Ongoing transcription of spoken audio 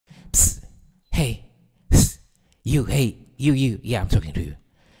Yeah, I'm talking to you.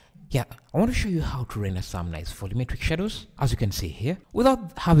 Yeah, I want to show you how to render some nice volumetric shadows, as you can see here,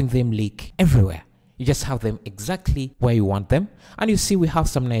 without having them leak everywhere. You just have them exactly where you want them, and you see we have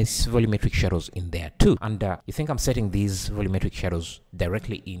some nice volumetric shadows in there too. And you think I'm setting these volumetric shadows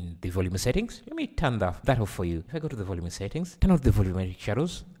directly in the volume settings? Let me turn that off for you. If I go to the volume settings, turn off the volumetric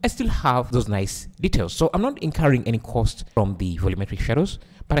shadows, I still have those nice details. So I'm not incurring any cost from the volumetric shadows,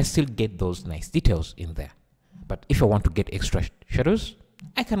 but I still get those nice details in there. But if I want to get extra shadows,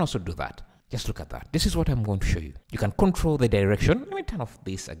 I can also do that. Just look at that. This is what I'm going to show you. You can control the direction. Let me turn off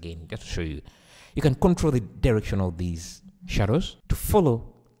this again just to show you. You can control the direction of these shadows to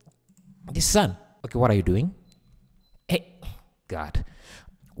follow the sun. Okay, what are you doing? Hey, God.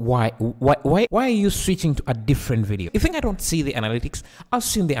 Why are you switching to a different video? You think I don't see the analytics? I've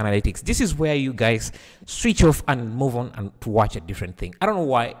seen the analytics. This is where you guys switch off and move on and to watch a different thing. I don't know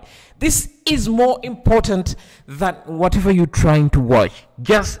why. This is more important than whatever you're trying to watch.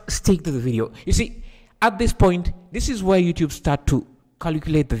 Just stick to the video. You see, at this point, this is where YouTube start to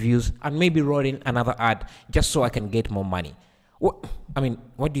calculate the views and maybe roll in another ad just so I can get more money. What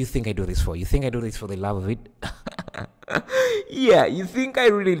do you think I do this for? You think I do this for the love of it? Yeah, you think I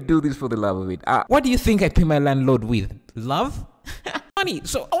really do this for the love of it? What do you think I pay my landlord with? Love? Money.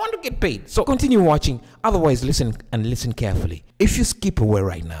 So I want to get paid. So continue watching. Otherwise, listen carefully. If you skip away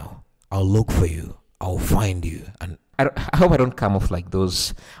right now, I'll look for you. I'll find you. And I hope I don't come off like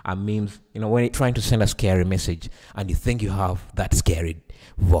those memes. You know, when you're trying to send a scary message and you think you have that scary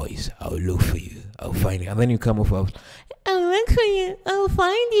voice. I'll look for you. I'll find you. And then you come off of, I'll look for you. I'll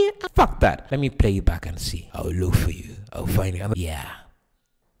find you. Fuck that. Let me play it back and see. I'll look for you. I'll find you. Yeah,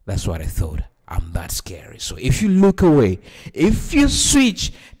 that's what I thought. I'm that scary. So if you look away, if you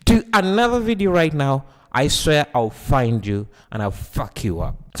switch to another video right now, I swear I'll find you and I'll fuck you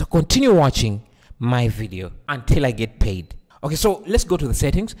up. So continue watching my video until I get paid. Okay, so let's go to the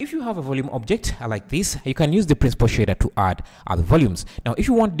settings. If you have a volume object like this, you can use the principal shader to add other volumes. Now, if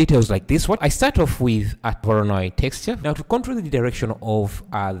you want details like this, I start off with a Voronoi texture. Now, to control the direction of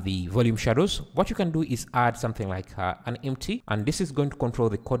the volume shadows, what you can do is add something like an empty, and this is going to control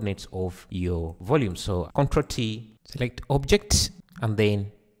the coordinates of your volume. So, Ctrl T, select object, and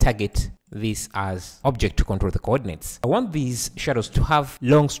then target this as object to control the coordinates. I want these shadows to have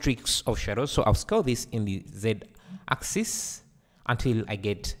long streaks of shadows, so I'll scale this in the Z axis until I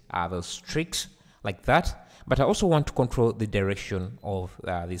get those streaks like that. But I also want to control the direction of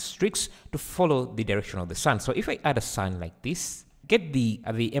these streaks to follow the direction of the sun. So if I add a sun like this, get the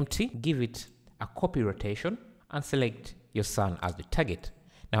empty, give it a copy rotation, and select your sun as the target.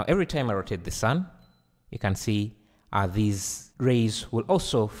 Now every time I rotate the sun, you can see these rays will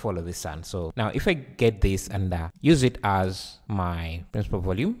also follow the sun. So now if I get this and use it as my principal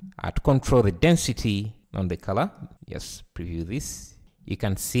volume to control the density on the color, just preview this, you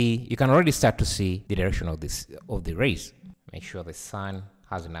can already start to see the direction of the rays. Make sure the sun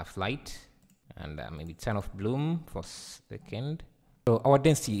has enough light, and maybe turn off bloom for a second. So our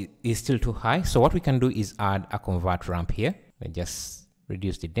density is still too high, so what we can do is add a convert ramp here and just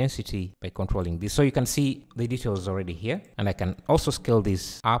reduce the density by controlling this. So you can see the details already here, and I can also scale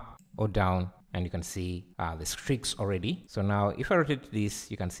this up or down, and you can see the streaks already. So now if I rotate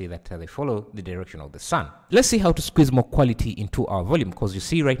this, you can see that they follow the direction of the sun. Let's see how to squeeze more quality into our volume, because you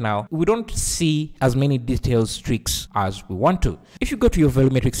see right now we don't see as many detailed streaks as we want to. If you go to your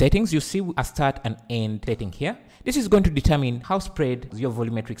volumetric settings, you see a start and end setting here. This is going to determine how spread your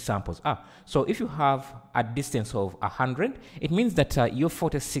volumetric samples are. So if you have a distance of 100, it means that your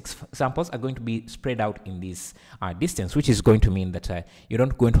 46 samples are going to be spread out in this distance, which is going to mean that you're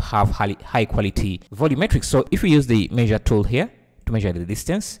not going to have high quality volumetrics. So if we use the measure tool here to measure the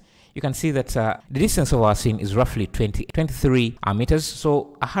distance, you can see that the distance of our scene is roughly 23 meters.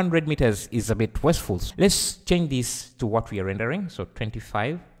 So 100 meters is a bit wasteful. So let's change this to what we are rendering. So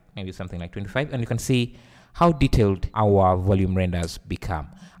 25, maybe something like 25, and you can see how detailed our volume renders become.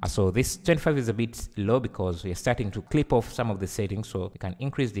 So this 25 is a bit low because we are starting to clip off some of the settings. So you can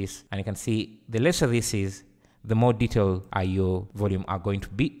increase this, and you can see the lesser this is, the more detailed your volume are going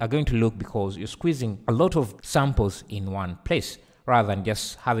to look, because you're squeezing a lot of samples in one place rather than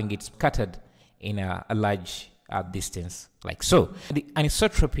just having it scattered in a large distance like so. The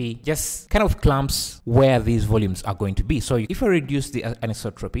anisotropy just kind of clamps where these volumes are going to be. So if I reduce the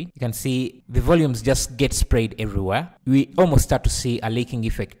anisotropy, you can see the volumes just get sprayed everywhere. We almost start to see a laking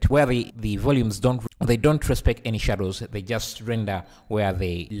effect where the volumes don't respect any shadows. They just render where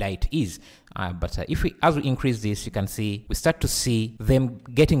the light is. But as we increase this, you can see we start to see them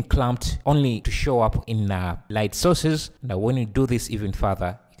getting clamped only to show up in light sources. Now when you do this even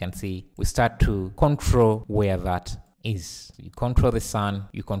further, you can see, we start to control where that is. You control the sun,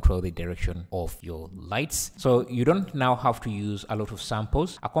 you control the direction of your lights. So you don't now have to use a lot of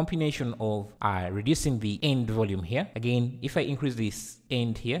samples. A combination of reducing the end volume here. Again, if I increase this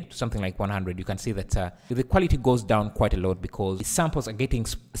end here to something like 100, you can see that the quality goes down quite a lot because the samples are getting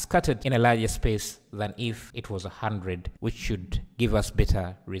scattered in a larger space than if it was 100, which should give us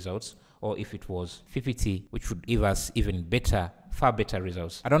better results, or if it was 50, which would give us even better, far better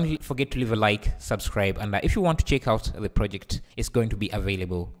results. Don't forget to leave a like, subscribe, and if you want to check out the project, it's going to be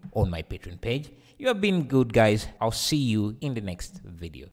available on my Patreon page. You have been good, guys. I'll see you in the next video.